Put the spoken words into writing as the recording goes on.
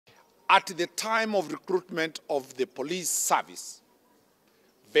At the time of recruitment of the police service,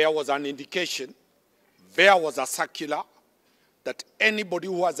 there was an indication, there was a circular that anybody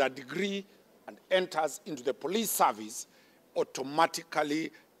who has a degree and enters into the police service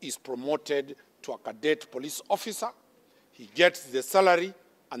automatically is promoted to a cadet police officer. He gets the salary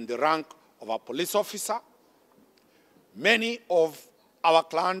and the rank of a police officer. Many of our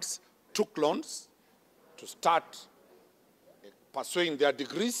clients took loans to start pursuing their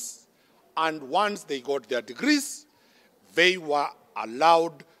degrees, and once they got their degrees, they were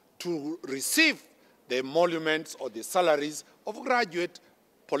allowed to receive the emoluments or the salaries of graduate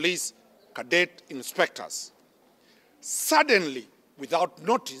police cadet inspectors. Suddenly, without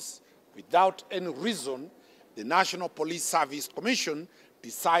notice, without any reason, the National Police Service Commission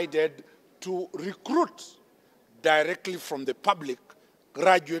decided to recruit directly from the public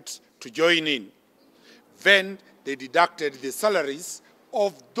graduates to join in. Then they deducted the salaries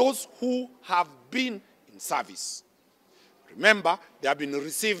of those who have been in service. Remember, they have been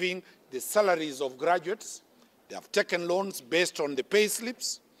receiving the salaries of graduates. They have taken loans based on the pay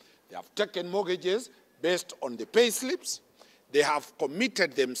slips. They have taken mortgages based on the pay slips. They have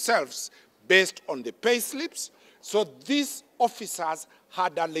committed themselves based on the pay slips. So these officers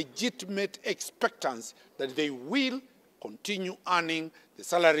had a legitimate expectancy that they will continue earning the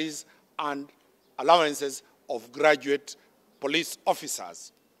salaries and allowances of graduate police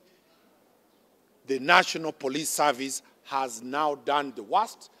officers. The National Police Service has now done the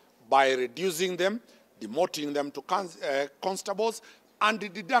worst by reducing them, demoting them to constables, and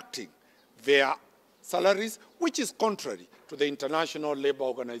deducting their salaries, which is contrary to the International Labour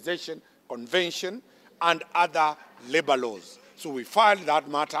Organization Convention and other labor laws. So we filed that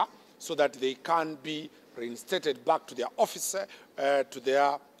matter so that they can be reinstated back to their officer, to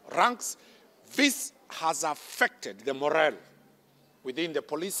their ranks. This has affected the morale within the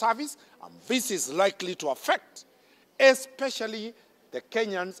police service, and this is likely to affect especially the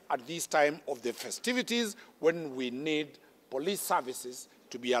Kenyans at this time of the festivities, when we need police services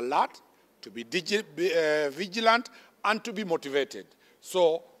to be alert, to be vigilant, and to be motivated.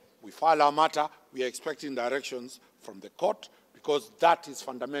 So we file our matter. We are expecting directions from the court, because that is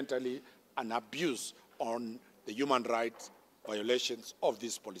fundamentally an abuse on the human rights violations of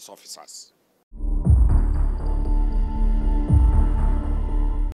these police officers.